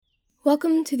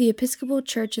Welcome to the Episcopal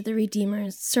Church of the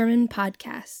Redeemer's Sermon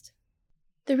Podcast.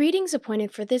 The readings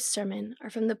appointed for this sermon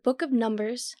are from the Book of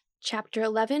Numbers, chapter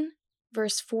 11,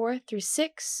 verse 4 through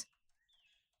 6,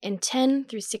 and 10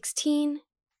 through 16,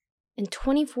 and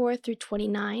 24 through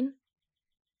 29.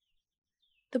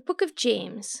 The Book of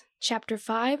James, chapter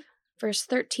 5, verse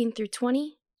 13 through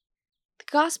 20. The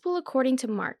Gospel according to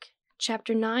Mark,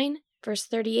 chapter 9, verse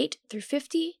 38 through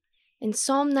 50, and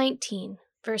Psalm 19,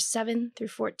 verse 7 through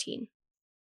 14.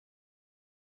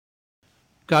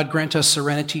 God grant us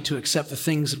serenity to accept the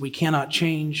things that we cannot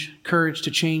change, courage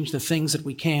to change the things that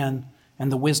we can, and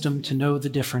the wisdom to know the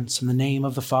difference. In the name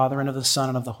of the Father, and of the Son,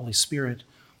 and of the Holy Spirit.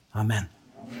 Amen.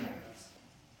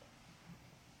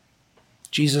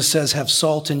 Jesus says, have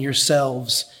salt in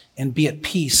yourselves and be at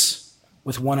peace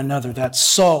with one another. That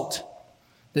salt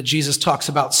that Jesus talks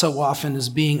about so often as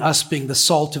being us being the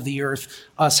salt of the earth,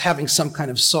 us having some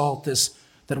kind of salt,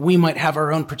 that we might have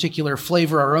our own particular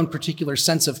flavor, our own particular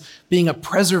sense of being a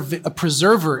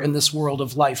preserver in this world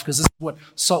of life, because this is what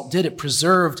salt did. It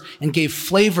preserved and gave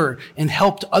flavor and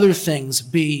helped other things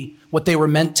be what they were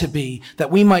meant to be.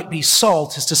 That we might be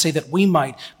salt is to say that we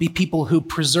might be people who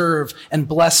preserve and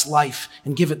bless life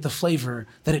and give it the flavor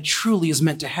that it truly is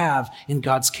meant to have in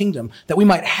God's kingdom. That we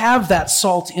might have that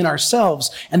salt in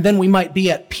ourselves, and then we might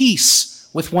be at peace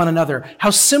with one another. How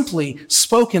simply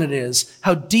spoken it is,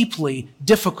 how deeply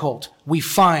difficult we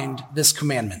find this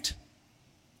commandment.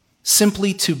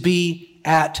 Simply to be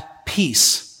at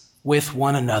peace with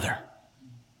one another.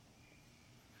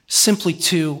 Simply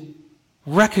to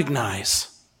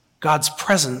recognize God's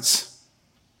presence,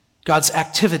 God's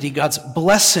activity, God's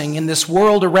blessing in this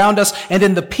world around us and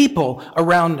in the people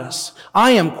around us.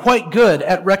 I am quite good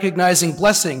at recognizing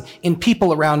blessing in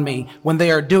people around me when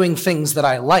they are doing things that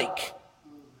I like.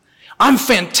 I'm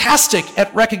fantastic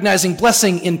at recognizing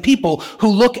blessing in people who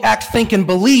look, act, think, and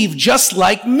believe just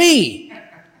like me.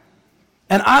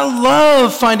 And I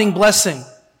love finding blessing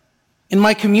in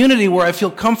my community where I feel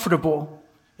comfortable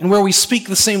and where we speak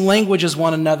the same language as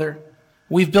one another.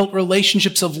 We've built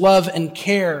relationships of love and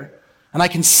care, and I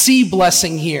can see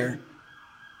blessing here.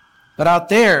 But out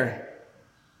there,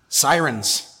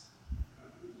 sirens.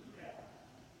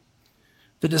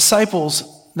 The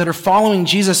disciples that are following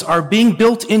Jesus are being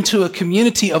built into a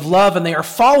community of love, and they are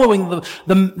following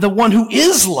the one who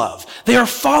is love. They are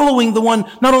following the one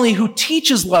not only who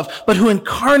teaches love, but who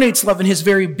incarnates love in his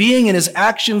very being and his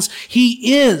actions.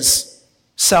 He is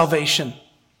salvation.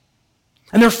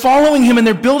 And they're following him and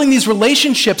they're building these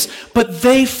relationships, but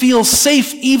they feel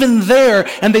safe even there,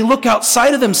 and they look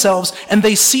outside of themselves and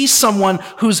they see someone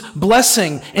who's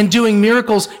blessing and doing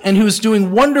miracles and who's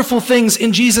doing wonderful things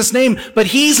in Jesus' name, but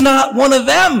he's not one of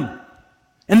them.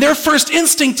 And their first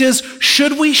instinct is,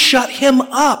 should we shut him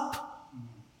up?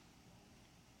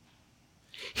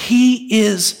 He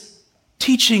is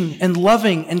teaching and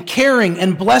loving and caring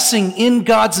and blessing in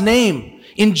God's name,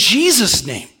 in Jesus'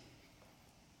 name.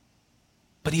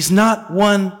 But he's not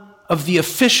one of the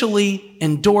officially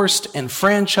endorsed and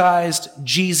franchised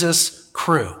Jesus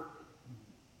crew.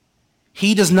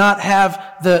 He does not have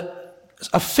the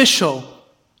official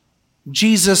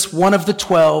Jesus, one of the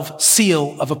 12,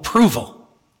 seal of approval.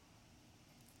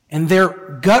 And their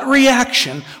gut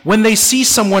reaction when they see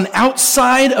someone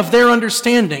outside of their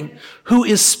understanding who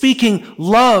is speaking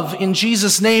love in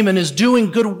Jesus' name and is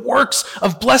doing good works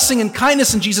of blessing and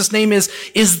kindness in Jesus' name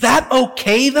is that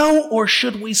okay though, or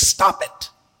should we stop it?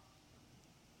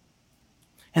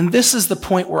 And this is the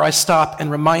point where I stop and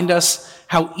remind us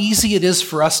how easy it is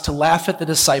for us to laugh at the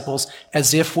disciples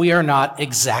as if we are not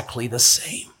exactly the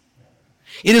same.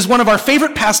 It is one of our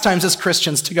favorite pastimes as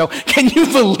Christians to go, can you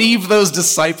believe those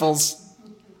disciples?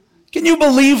 Can you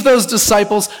believe those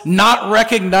disciples not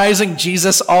recognizing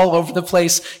Jesus all over the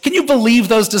place? Can you believe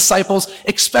those disciples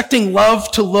expecting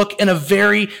love to look in a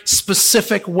very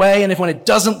specific way? And when it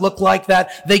doesn't look like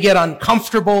that, they get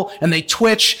uncomfortable and they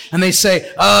twitch and they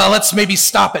say, let's maybe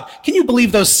stop it. Can you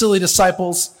believe those silly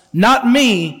disciples? Not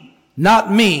me,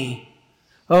 not me.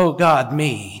 Oh God,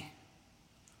 me.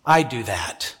 I do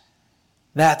that.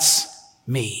 That's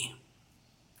me.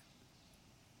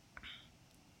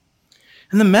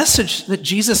 And the message that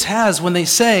Jesus has when they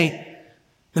say,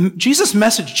 Jesus'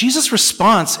 message, Jesus'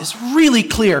 response is really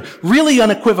clear, really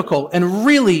unequivocal, and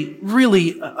really,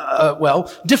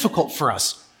 difficult for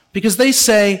us. Because they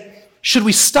say, should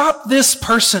we stop this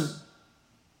person?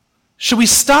 Should we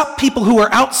stop people who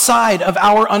are outside of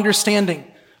our understanding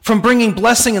from bringing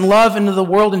blessing and love into the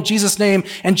world in Jesus' name?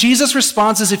 And Jesus'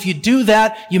 response is, if you do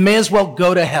that, you may as well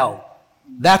go to hell.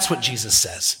 That's what Jesus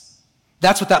says.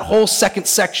 That's what that whole second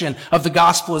section of the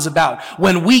gospel is about.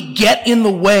 When we get in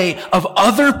the way of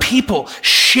other people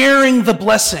sharing the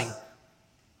blessing,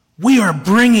 we are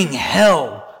bringing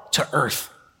hell to earth.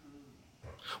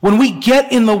 When we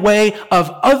get in the way of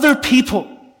other people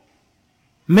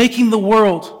making the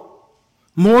world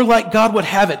more like God would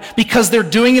have it, because they're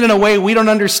doing it in a way we don't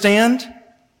understand,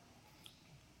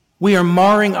 we are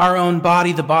marring our own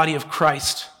body, the body of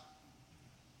Christ.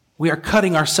 We are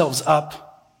cutting ourselves up.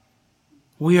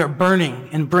 We are burning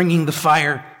and bringing the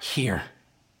fire here.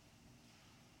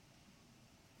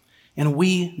 And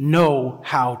we know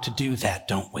how to do that,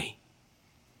 don't we?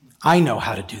 I know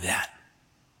how to do that.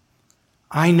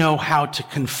 I know how to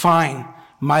confine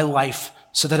my life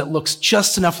so that it looks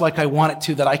just enough like I want it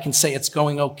to, that I can say it's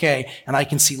going okay and I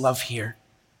can see love here.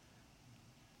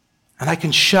 And I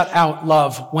can shut out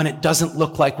love when it doesn't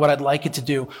look like what I'd like it to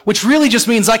do, which really just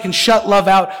means I can shut love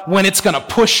out when it's going to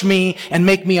push me and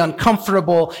make me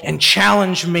uncomfortable and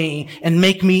challenge me and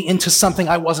make me into something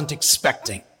I wasn't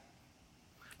expecting.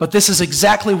 But this is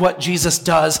exactly what Jesus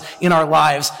does in our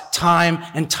lives time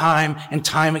and time and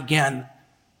time again.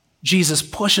 Jesus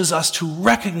pushes us to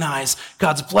recognize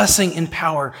God's blessing and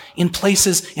power in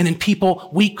places and in people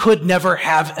we could never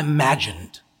have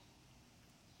imagined.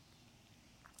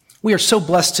 We are so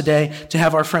blessed today to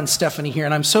have our friend Stephanie here,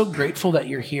 and I'm so grateful that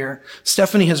you're here.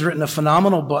 Stephanie has written a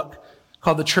phenomenal book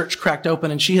called The Church Cracked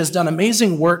Open, and she has done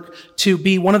amazing work to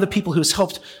be one of the people who's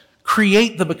helped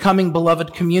create the Becoming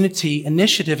Beloved Community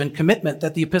initiative and commitment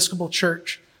that the Episcopal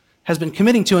Church has been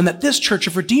committing to, and that this Church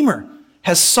of Redeemer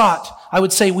has sought, I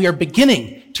would say we are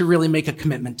beginning to really make a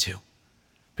commitment to.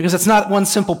 Because it's not one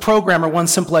simple program or one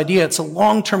simple idea, it's a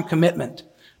long-term commitment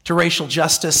to racial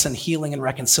justice and healing and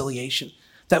reconciliation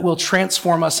that will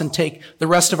transform us and take the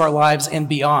rest of our lives and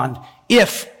beyond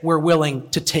if we're willing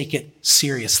to take it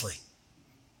seriously.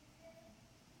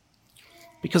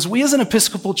 Because we as an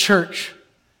Episcopal Church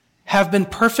have been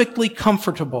perfectly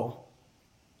comfortable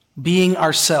being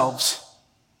ourselves.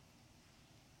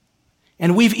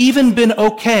 And we've even been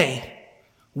okay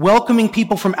welcoming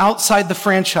people from outside the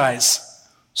franchise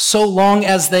so long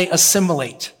as they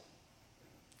assimilate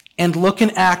and look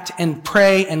and act and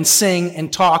pray and sing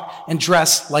and talk and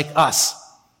dress like us.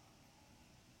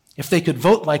 If they could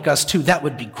vote like us too, that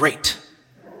would be great.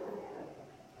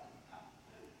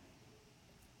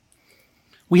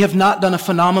 We have not done a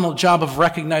phenomenal job of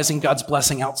recognizing God's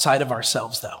blessing outside of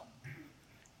ourselves, though.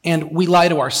 And we lie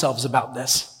to ourselves about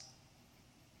this.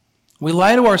 We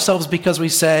lie to ourselves because we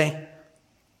say,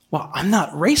 well, I'm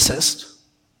not racist,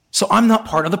 so I'm not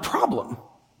part of the problem.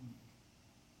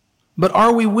 But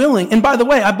are we willing? And by the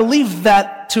way, I believe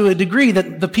that to a degree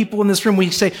that the people in this room,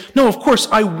 we say, no, of course,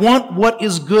 I want what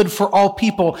is good for all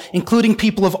people, including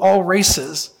people of all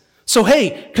races. So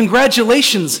hey,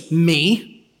 congratulations,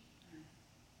 me.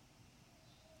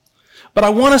 But I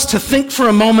want us to think for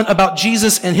a moment about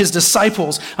Jesus and his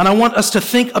disciples, and I want us to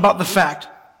think about the fact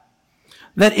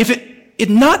that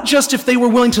not just if they were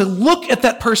willing to look at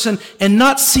that person and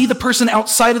not see the person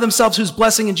outside of themselves who's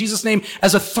blessing in Jesus' name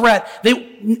as a threat.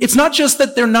 It's not just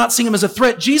that they're not seeing him as a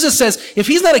threat. Jesus says, if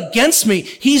he's not against me,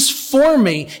 he's for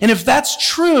me. And if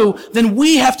that's true, then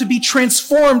we have to be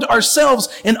transformed ourselves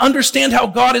and understand how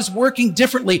God is working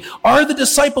differently. Are the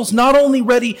disciples not only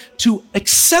ready to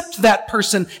accept that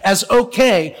person as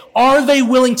okay, are they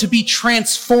willing to be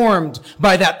transformed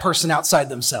by that person outside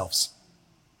themselves?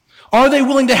 Are they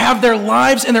willing to have their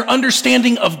lives and their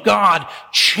understanding of God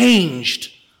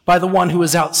changed by the one who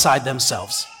is outside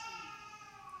themselves?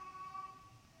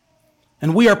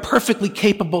 And we are perfectly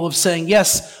capable of saying,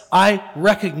 yes, I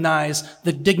recognize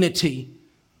the dignity.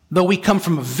 Though we come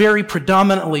from a very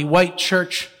predominantly white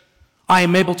church, I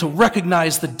am able to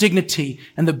recognize the dignity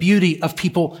and the beauty of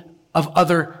people of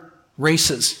other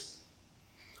races.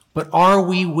 But are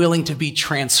we willing to be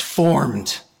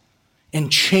transformed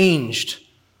and changed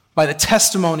by the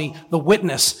testimony, the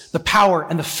witness, the power,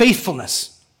 and the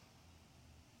faithfulness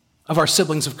of our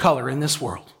siblings of color in this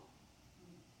world?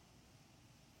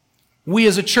 We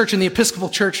as a church, in the Episcopal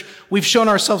Church, we've shown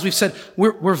ourselves, we've said,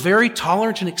 we're very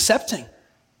tolerant and accepting.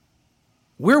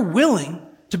 We're willing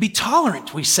to be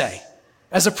tolerant, we say.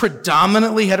 As a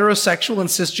predominantly heterosexual and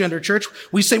cisgender church,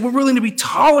 we say we're willing to be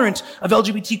tolerant of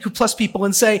LGBTQ plus people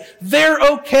and say they're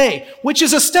okay, which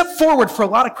is a step forward for a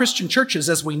lot of Christian churches,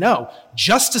 as we know,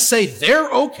 just to say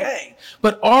they're okay.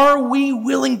 But are we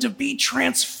willing to be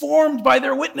transformed by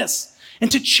their witness and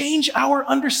to change our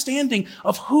understanding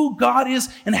of who God is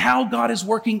and how God is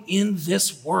working in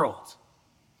this world?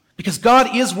 Because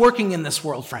God is working in this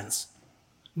world, friends.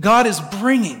 God is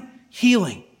bringing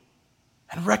healing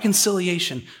and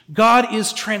reconciliation. God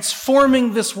is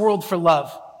transforming this world for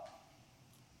love.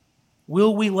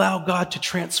 Will we allow God to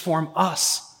transform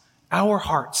us, our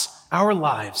hearts, our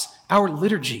lives, our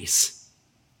liturgies,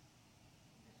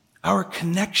 our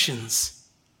connections,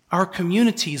 our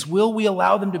communities? Will we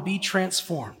allow them to be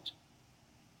transformed?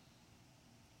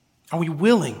 Are we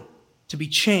willing to be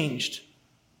changed?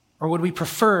 Or would we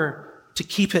prefer to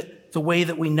keep it the way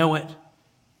that we know it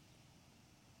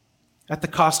at the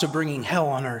cost of bringing hell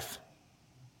on earth?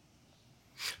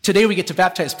 Today we get to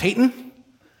baptize Peyton.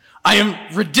 I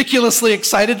am ridiculously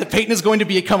excited that Peyton is going to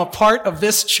become a part of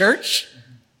this church.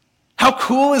 How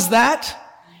cool is that?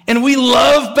 And we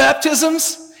love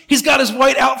baptisms. He's got his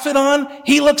white outfit on.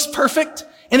 He looks perfect.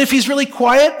 And if he's really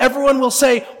quiet, everyone will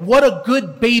say, what a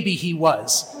good baby he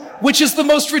was, which is the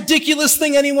most ridiculous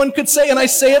thing anyone could say, and I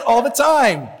say it all the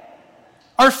time.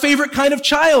 Our favorite kind of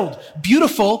child,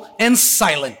 beautiful and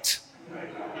silent.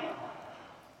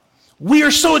 We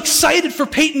are so excited for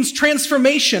Peyton's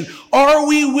transformation. Are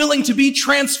we willing to be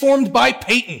transformed by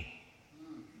Peyton?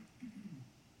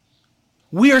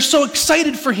 We are so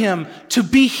excited for him to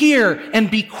be here and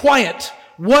be quiet.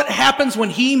 What happens when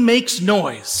he makes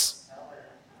noise?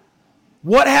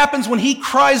 What happens when he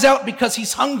cries out because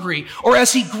he's hungry? Or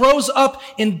as he grows up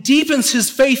and deepens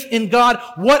his faith in God,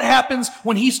 what happens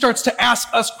when he starts to ask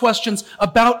us questions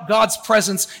about God's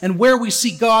presence and where we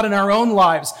see God in our own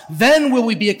lives? Then will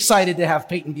we be excited to have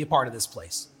Peyton be a part of this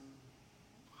place.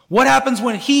 What happens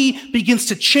when he begins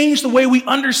to change the way we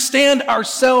understand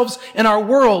ourselves and our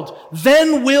world?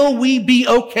 Then will we be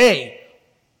okay?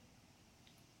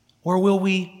 Or will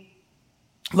we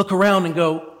look around and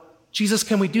go, Jesus,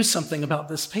 can we do something about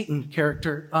this Peyton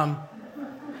character?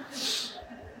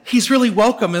 He's really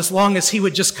welcome as long as he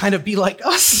would just kind of be like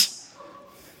us.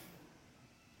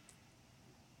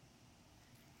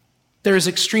 There is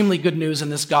extremely good news in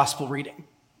this gospel reading.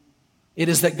 It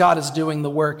is that God is doing the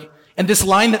work. And this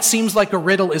line that seems like a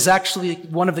riddle is actually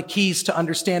one of the keys to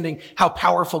understanding how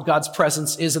powerful God's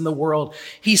presence is in the world.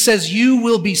 He says, you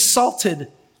will be salted.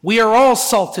 We are all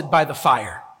salted by the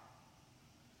fire.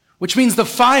 Which means the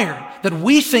fire that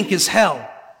we think is hell,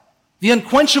 the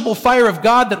unquenchable fire of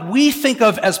God that we think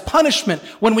of as punishment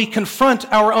when we confront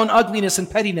our own ugliness and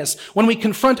pettiness, when we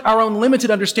confront our own limited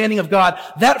understanding of God,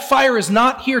 that fire is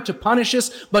not here to punish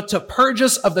us, but to purge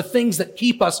us of the things that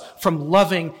keep us from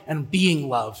loving and being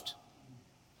loved.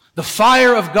 The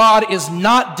fire of God is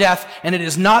not death and it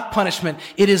is not punishment.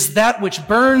 It is that which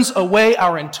burns away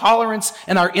our intolerance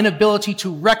and our inability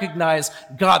to recognize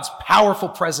God's powerful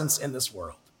presence in this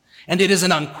world. And it is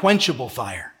an unquenchable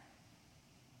fire.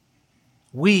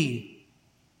 We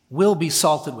will be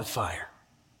salted with fire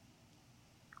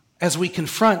as we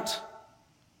confront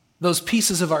those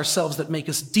pieces of ourselves that make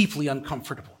us deeply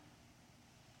uncomfortable.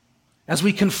 As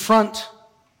we confront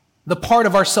the part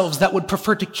of ourselves that would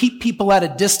prefer to keep people at a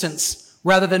distance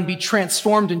rather than be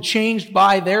transformed and changed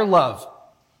by their love.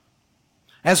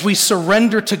 As we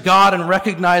surrender to God and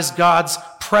recognize God's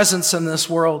presence in this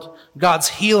world, God's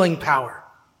healing power.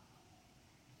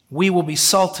 We will be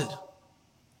salted.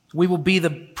 We will be the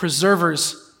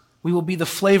preservers. We will be the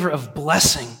flavor of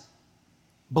blessing,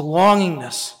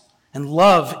 belongingness, and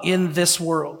love in this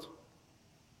world.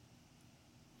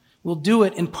 We'll do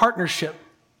it in partnership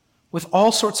with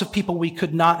all sorts of people we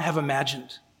could not have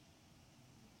imagined.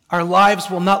 Our lives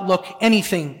will not look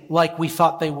anything like we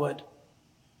thought they would.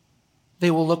 They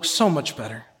will look so much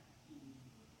better,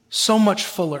 so much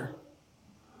fuller.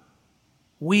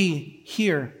 We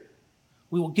here,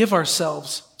 we will give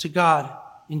ourselves to God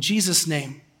in Jesus'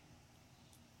 name.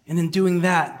 And in doing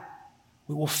that,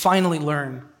 we will finally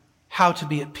learn how to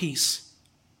be at peace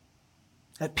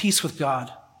with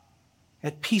God,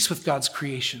 at peace with God's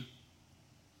creation,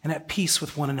 and at peace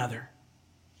with one another.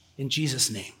 In Jesus'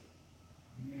 name.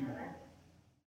 Amen.